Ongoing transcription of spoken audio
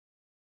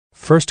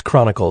1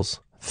 Chronicles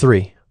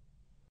 3.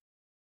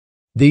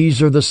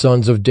 These are the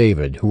sons of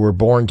David who were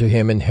born to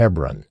him in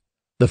Hebron.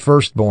 The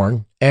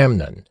firstborn,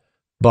 Amnon,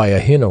 by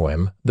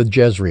Ahinoam the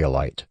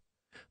Jezreelite.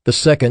 The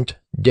second,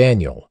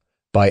 Daniel,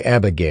 by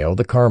Abigail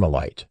the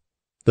Carmelite.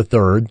 The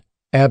third,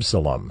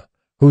 Absalom,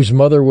 whose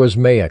mother was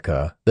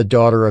Maacah, the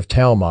daughter of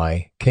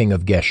Talmai, king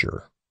of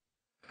Geshur.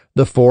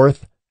 The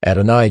fourth,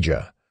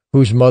 Adonijah,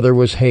 whose mother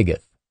was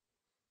Haggith.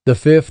 The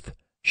fifth,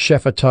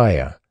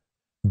 Shephatiah,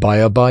 by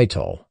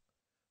Abital.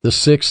 The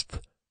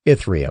sixth,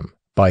 Ithream,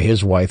 by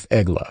his wife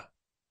Eglah.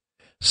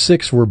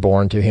 6 were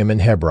born to him in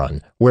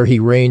Hebron, where he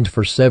reigned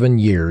for 7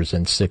 years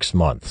and 6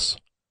 months.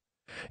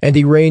 And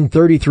he reigned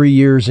 33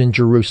 years in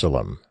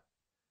Jerusalem.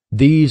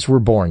 These were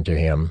born to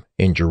him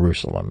in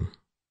Jerusalem: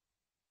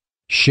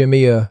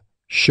 Shimeah,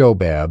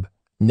 Shobab,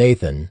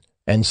 Nathan,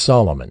 and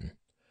Solomon,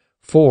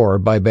 4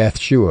 by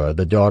Bathshua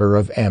the daughter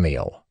of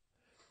Ammiel.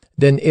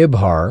 Then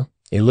Ibhar,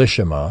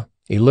 Elishama,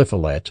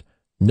 Eliphalet,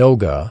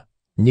 Nogah,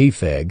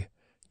 Nepheg,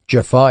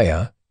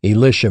 Japhiah,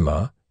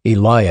 Elishama,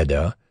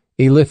 Eliada,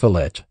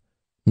 Eliphalet,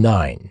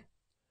 9.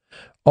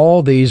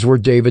 All these were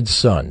David's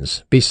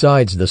sons,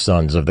 besides the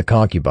sons of the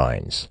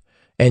concubines,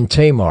 and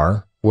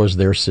Tamar was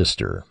their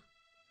sister.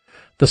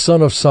 The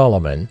son of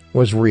Solomon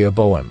was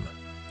Rehoboam,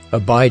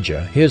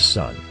 Abijah his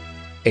son,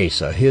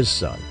 Asa his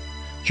son,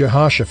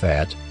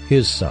 Jehoshaphat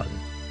his son,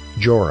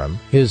 Joram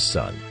his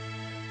son,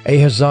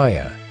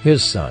 Ahaziah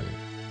his son,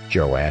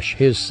 Joash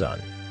his son,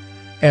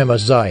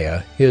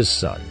 Amaziah his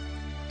son,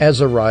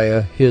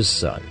 Azariah his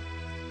son,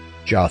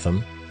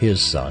 Jotham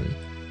his son,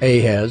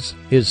 Ahaz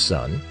his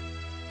son,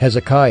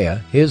 Hezekiah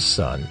his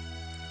son,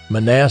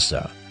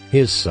 Manasseh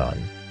his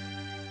son,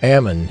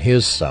 Ammon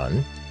his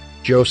son,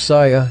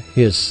 Josiah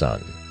his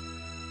son.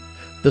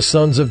 The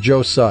sons of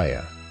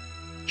Josiah: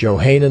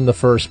 Johanan the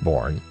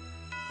firstborn,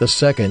 the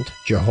second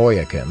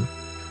Jehoiakim,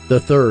 the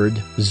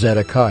third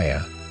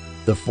Zedekiah,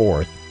 the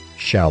fourth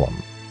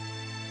Shallum.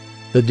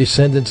 The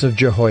descendants of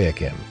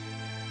Jehoiakim: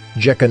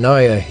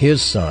 Jeconiah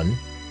his son,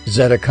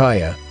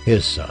 Zedekiah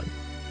his son.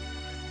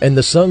 And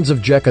the sons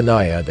of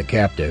Jeconiah the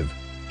captive: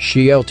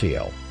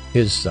 Shealtiel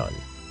his son,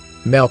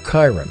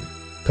 Malchiram,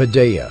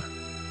 Pedaiah,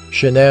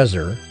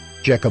 Shenazar,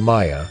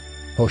 Jechemiah,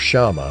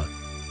 Hoshama,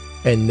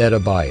 and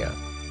Nedabiah.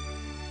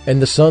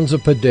 And the sons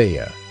of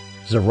Pedaiah: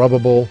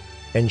 Zerubbabel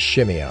and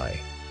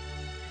Shimei.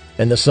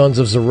 And the sons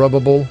of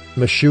Zerubbabel: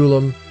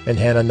 Meshullam and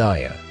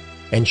Hananiah,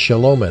 and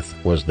Shelomith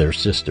was their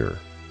sister.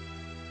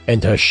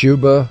 And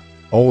Hashubah,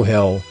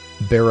 Ohel,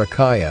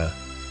 Berechiah,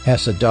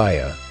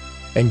 Hasadiah,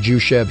 and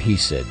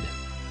Jushab-Hesed,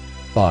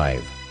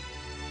 5.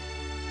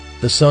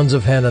 The sons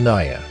of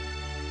Hananiah: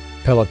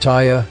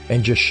 Pelatiah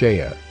and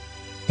Jeshaiah,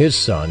 his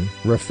son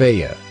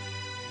Rephaiah,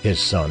 his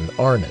son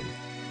Arnan,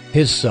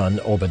 his son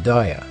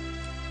Obadiah,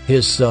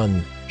 his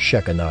son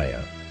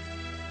Shechaniah.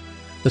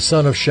 The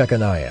son of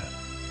Shechaniah: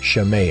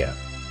 Shemaiah.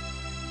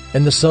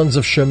 And the sons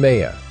of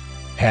Shemaiah: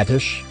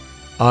 Hattush,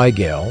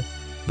 Igel,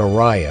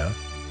 Bariah,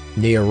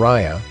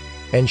 Neariah,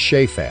 and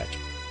Shaphat,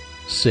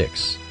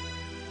 6.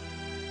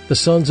 The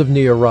sons of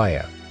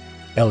Neariah: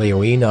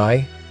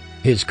 Elioenai,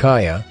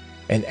 Hizkiah,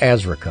 and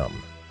Azrikam,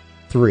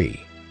 3.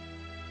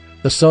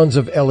 The sons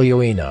of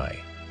Elioenai: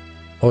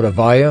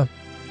 Hodaviah,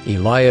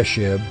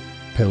 Eliashib,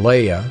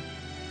 Pelaiah,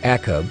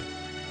 Akab,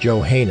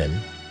 Johanan,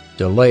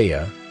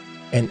 Delaiah,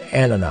 and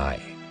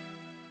Anani,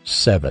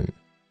 7.